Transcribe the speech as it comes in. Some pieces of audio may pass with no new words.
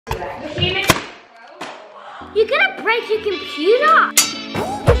You're gonna break your computer.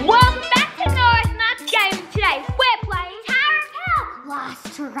 Welcome back to Norris and Matt's game. Today we're playing Tower of Hell.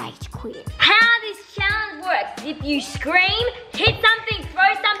 Last to rage quit. How this challenge works is if you scream, hit something,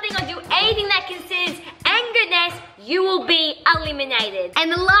 throw something, or do anything that considers angerness, you will be eliminated.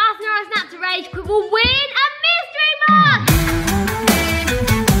 And the last Norris not to rage quit will win a mystery box.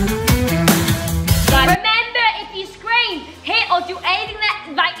 Remember, if you scream, hit, or do anything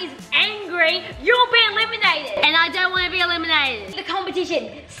that is angry, you'll be eliminated. And I don't want to be eliminated. The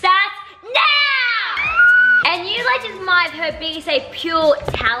competition starts now! And you just might have heard Biggie say pure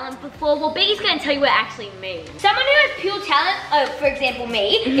talent before. Well, Biggie's going to tell you what it actually means. Someone who has pure talent, for example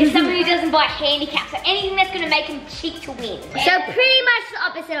me, is someone who doesn't buy handicaps. So anything that's going to make him cheat to win. So pretty much the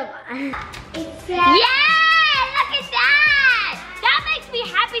opposite of... Yeah! Look at that! That makes me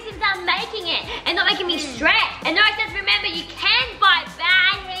happy since I'm making it and not making me stressed. And Norris says, remember, you can buy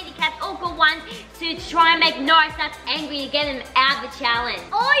bad handicaps all for once to try and make Norris nuts angry to get him out of the challenge.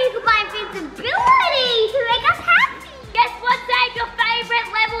 Or you could buy invincibility to make us happy. Guess what, Dave? Your favorite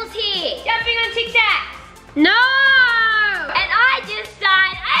levels here. Jumping on Tic Tacs. No! And I just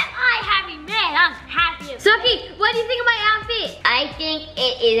died. Am I happy? Man, I'm happy. Sophie, what do you think of my outfit? I think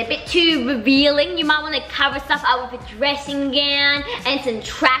it is a bit too revealing. You might want to cover stuff up with a dressing gown and some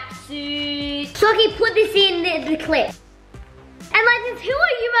tracksuits. Sophie, put this in the clip. And who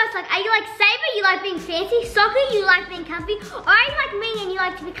are you most like? Are you like Sabre, you like being fancy? Soccer, you like being comfy? Or are you like me and you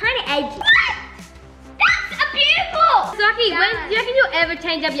like to be kind of edgy? What? That's beautiful! Sophie, when do you reckon you'll ever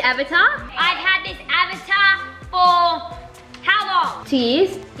change up your avatar? I've had this avatar for how long? 2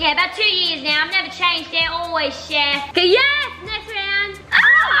 years? Yeah, about 2 years now. I've never changed it, always chef. Okay, yes! Next round.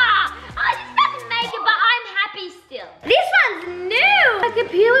 Ah! I just got to make it, but I'm happy still. This one's new! My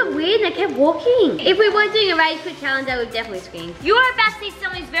computer went weird and I kept walking. If we weren't doing a rage quit challenge, I would definitely scream. You're about to see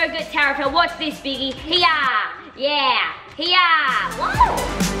someone who's very good at Tower of Hell. Watch this, Biggie. Here. Yeah. Here. Whoa!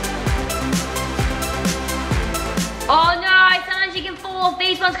 Oh no, sometimes you can fall off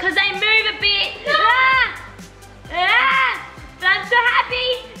these ones because they move a bit. No. Ah! Ah! But I'm so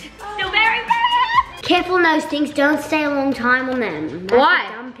happy. Still very, very happy. Careful on those things, don't stay a long time on them. That's why?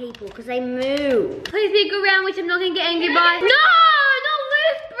 Dumb people, because they move. Please be a good round, which I'm not going to get angry by. No, not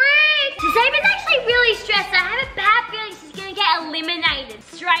loose bricks. So Sabre's actually really stressed. I have a bad feeling she's going to get eliminated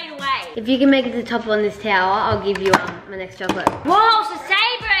straight away. If you can make it to the top on this tower, I'll give you my next chocolate. Whoa, so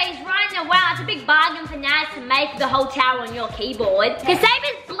Sabre is running a wow. It's a big bargain for Naz to make the whole tower on your keyboard. Because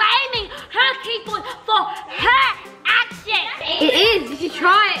Sabre's blaming her keyboard for her action. It is. You should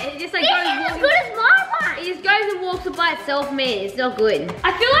try it. It just goes as good as my one. It just goes and walks by itself, man. It's not good.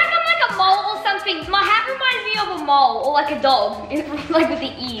 I feel like I'm like a mole or something. My hat reminds me of a mole or like a dog, like with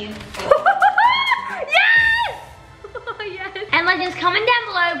the ears. Yes! Oh, yes. And just comment down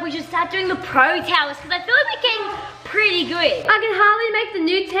below if we should start doing the pro towers because I feel like we're getting pretty good. I can hardly make the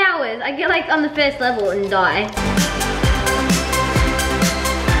new towers. I get on the first level and die.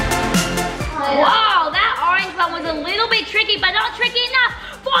 Wow, that orange one was a little bit tricky, but not tricky enough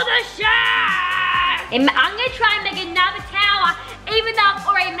for the chef. I'm gonna try and make another tower, even though I've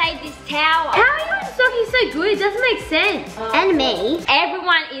already made this tower. How are you and Sophie so good? It doesn't make sense. And me.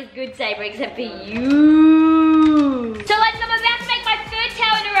 Everyone is good, Sabre, except for you. So I'm about to make my third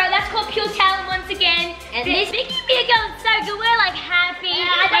tower in a row. That's called pure talent once again. And this Biggie Big Girl is so good. We're happy.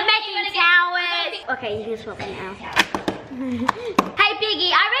 We're making towers. Okay, you can swap it now. Hey Biggie,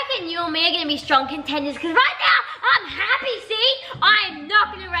 I reckon you and me are gonna be strong contenders because right now I'm happy, see? I am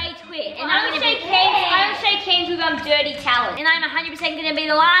not gonna rage quit. And I'm gonna shake hands with dirty talent. And I'm 100% gonna be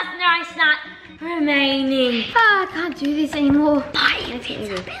the last nice nut remaining. Oh, I can't do this anymore. Buy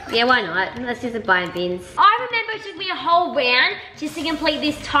invincibility. Yeah, why not? Let's just buy bins. I remember it took me a whole round just to complete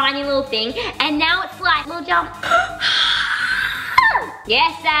this tiny little thing. And now it's like, little jump.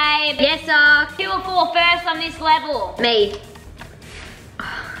 Yes, Abe. Yes, sir. Who will fall first on this level? Me.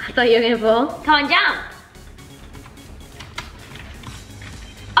 I thought you were gonna fall. Come on, jump.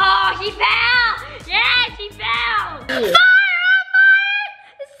 Oh, she fell. Yeah, she fell. Yeah. Fire on fire.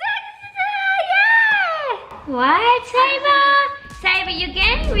 Yeah. What, Sabre? Sabre, you're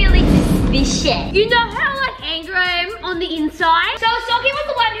getting really suspicious. You know how angry I am on the inside? So Socky was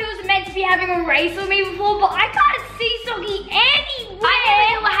the one who was meant to be having a race with me before, but I can't see Socky anywhere. I never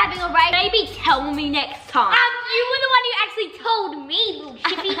knew we're having a race. Maybe tell me next time. You were the one who actually told me, little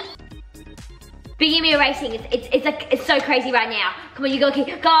chippy. Biggie and me are racing. It's so crazy right now. Come on, you go, go.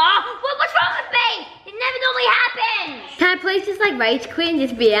 What's wrong with me? It never normally happens. Can I please just rage quit and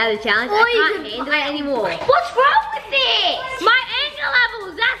just be out of the challenge? I can't handle it anymore. What's wrong with this? My anger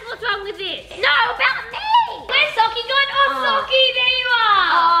levels. That's what's wrong with this. No, about me. Where's Socky going? Oh, Socky, there you are.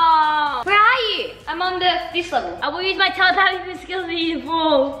 Oh, this level. I will use my telepathic skills to use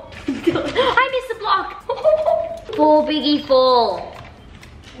fall. I missed the block. Fall, Biggie, fall.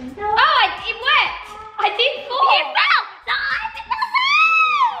 Oh, it worked. I did fall. You fell. No, I fell.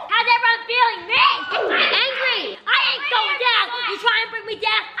 How's everyone feeling? Me? I'm angry. I ain't going down. You try and bring me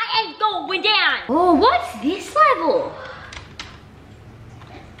down. I ain't going down. Oh, what's this level?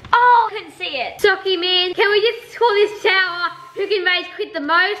 Oh, I couldn't see it. Socky man, can we just call this tower who can rage quit the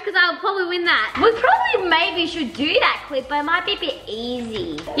most? Because I'll probably win that. We probably maybe should do that clip, but it might be a bit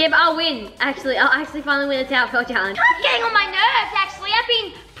easy. Yeah, but I'll win. Actually, I'll actually finally win the tower fell challenge. I'm getting on my nerves, actually. I've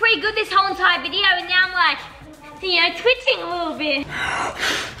been pretty good this whole entire video, and now I'm like, you know, twitching a little bit.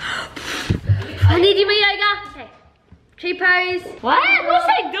 I need you, yoga. Okay. Tree pose. What? What's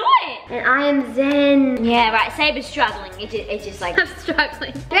I doing? And I am zen. Yeah, right. Sabre's struggling. It's just like... I'm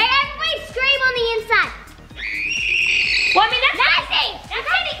struggling. Right, everybody scream on the inside. Well, I mean, that's nasty. That's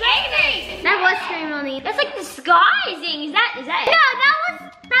screaming. That was screaming on the inside. That's like disguising. Is that it? No,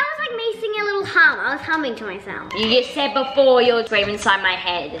 that was like me singing a little hum. I was humming to myself. You just said before you were screaming inside my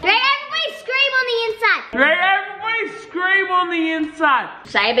head. Right, everybody scream on the inside. Right, everybody scream on the inside.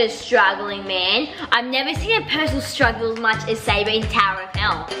 Sabre's struggling, man. I've never seen a person struggle as much as Sabre in Tower of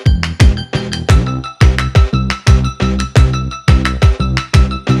Hell.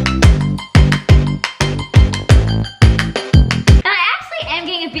 And I actually am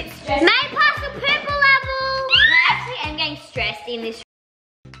getting a bit stressed. May pass the purple level. And I actually am getting stressed in this.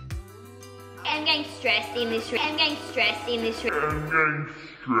 I'm getting stressed in this. I'm getting stressed in this. Hey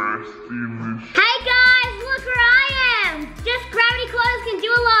guys, look where I am. Just gravity clothes can do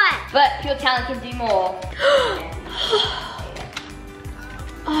a lot. But pure talent can do more.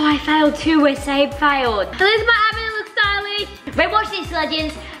 Oh, I failed too where Sabre failed. At least my admin looks stylish. Rewatch this,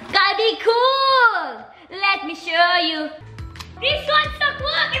 legends. Gotta be cool. Let me show you. This one's so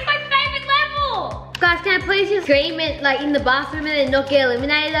cool. It's my favorite level. Guys, can I please just scream it like in the bathroom and then not get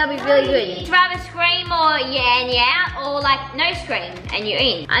eliminated? That'd be really good. You'd rather scream or yeah and you're out, or like no scream and you're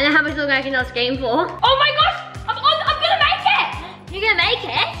in. I know how much longer I can not scream for. Oh my gosh, I'm gonna make it. You're gonna make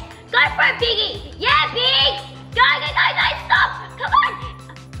it? Go for it, Biggie. Yeah, Big. Go, stop. Come on.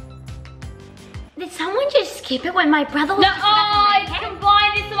 Did someone just skip it when my brother was I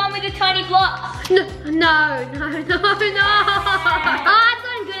combined this one with the tiny blocks. No. Oh, I've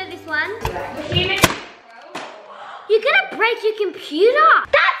gotten good at this one. You're gonna break your computer.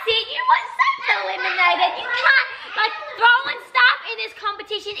 That's it, you were such eliminated. You can't, like, throwing stuff in this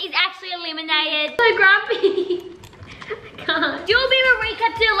competition is actually eliminated. So grumpy. I can't. Do a bit of a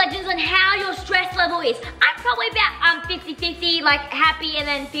recap to the legends on how your stress level is. I'm probably about 50-50, like happy and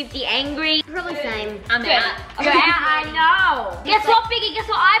then 50 angry. Probably same. I'm out. You're out, I know. Guess what, Biggie? Guess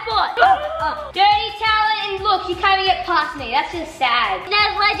what I bought? Dirty talent, and look, you can't even get past me. That's just sad.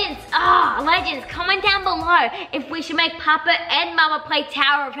 Now, legends, comment down below if we should make Papa and Mama play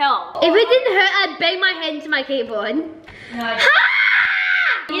Tower of Hell. If it didn't hurt, I'd bang my head into my keyboard. No.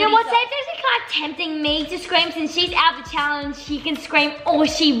 You know what, Sabre's actually kind of tempting me to scream. Since she's out of the challenge, she can scream all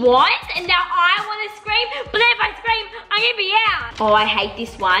she wants, and now I want to scream, but then if I scream, I'm gonna be out. Oh, I hate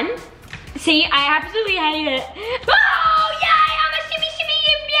this one. See, I absolutely hate it. Oh, yay, I'm a shimmy,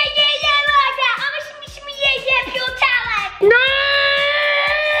 yeah, like that. I'm a shimmy, yeah, pure talent. No!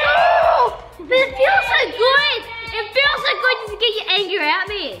 But it feels so good. It feels so good just to get your anger out,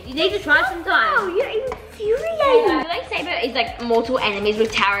 man. You need to try sometime. Oh, you're infuriating. I feel like Sabre is like mortal enemies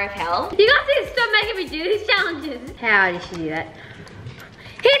with Tower of Hell. You guys need to stop making me do these challenges. How did she do that?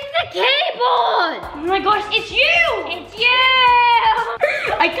 Hit the keyboard! Oh my gosh, it's you! It's you!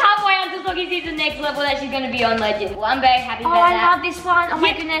 I can't wait until Socky sees the next level that she's gonna be on, legend. Well, I'm very happy about I that. love this one. Oh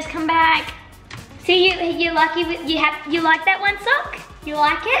my goodness, come back. See, you're lucky with, you like that one, Sock? You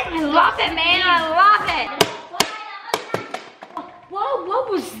like it? I love it, man. I love it. Whoa, what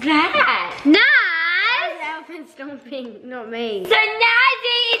was that? Nice! Elephant stomping, not me. So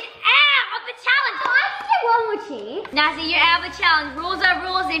Nazi is out of the challenge. I can get one more chance. Nazi, you're out of the challenge. Rules are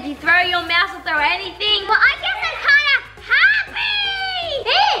rules. If you throw your mouse or throw anything. Well, I guess I'm kind of happy.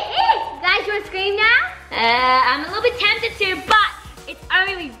 Guys, you want to scream now? I'm a little bit tempted to, but it's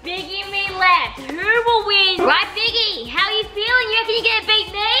only Biggie and me left. Who will win? Right, Biggie? How are you feeling? You reckon you're gonna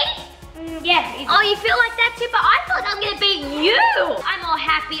beat me? Yeah. Oh, you feel like that too? But I feel like I'm gonna beat you. I'm all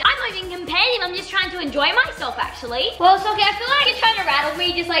happy. I'm not even competitive. I'm just trying to enjoy myself, actually. Well, Socky, I feel like you're trying to rattle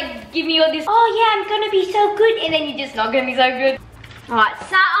me, just like give me all this, oh yeah, I'm gonna be so good, and then you're just not gonna be so good. Alright,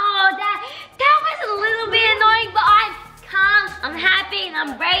 so, that was a little bit annoying, but I'm calm, I'm happy, and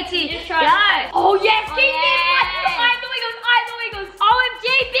I'm ready to go. Oh yes, Oh, yeah. I know he goes. OMG,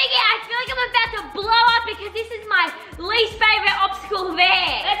 Biggie, I feel like I'm about to blow up because because this is my least favorite obstacle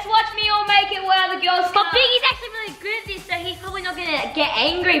there. Let's watch me all make it while the girls But come. Biggie's actually really good at this, so he's probably not gonna get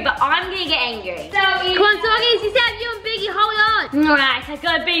angry, but I'm gonna get angry. So easy. Come on, Soggy, it's out you and Biggie, hold on. Alright, so I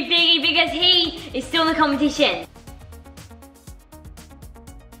gotta beat Biggie because he is still in the competition.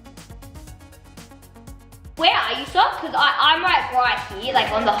 Where are you, Sock? Because I'm right here,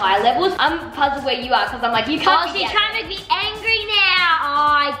 like on the high levels. I'm puzzled where you are because I'm like, you Oh, can't so be you're out trying to make me angry now.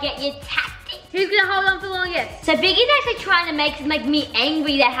 Oh, I get your tactics. Who's gonna hold on for longest? So Biggie's actually trying to make me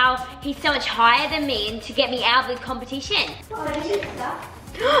angry that how he's so much higher than me and to get me out of the competition. Oh, did you stop?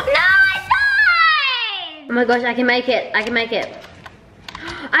 No, I died! Oh my gosh, I can make it. I can make it.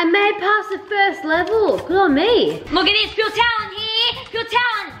 I made past the first level. Good on me. Look at this, pure talent here. Pure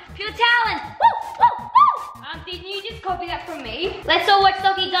talent, pure talent. Woo, woo, woo. Didn't you just copy that from me? Let's all watch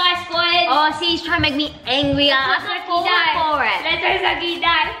Socky die, squad. Oh, see, he's trying to make me angry. I'm not falling for it. Let's go Socky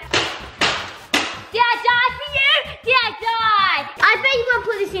die. Did I die for you? Did I die? I bet you gonna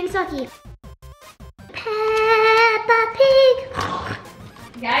put this in, Socky. Peppa Pig.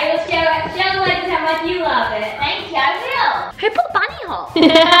 Okay, let's show the ladies how much you love it. Thank you, I will. Who put the bunny hole?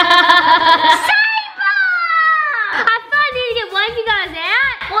 SABRE! I thought I needed to get one of you guys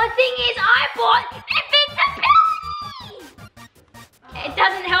out. Well, the thing is, I bought invincibility. It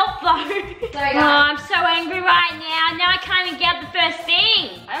doesn't help though. Sorry, Oh, guys. I'm so angry right now. Now I can't even get up the first thing.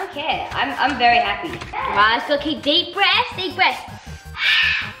 I don't care. I'm very happy. Right, let's go keep deep breaths, deep breaths.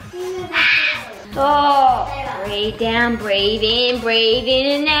 Stop. Breathe down, breathe in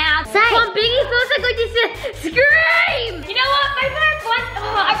and out. Come on, Biggie, feels like I just scream. You know what? My first one,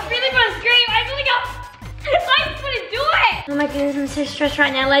 I really want to scream. I really got, I just want to do it. Oh my goodness, I'm so stressed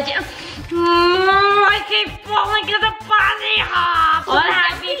right now, Legend. I keep falling because of bunny hop. What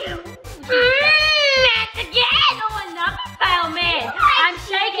happened? That's again. Oh, another fail, man. I'm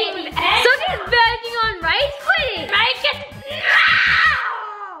shaking with anger. Soggy's verging on rage quitting. Make it.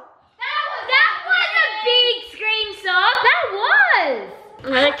 That was a big scream, Sock. That was.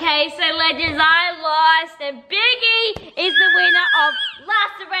 Okay, so Legends, I lost, and Biggie is the winner of last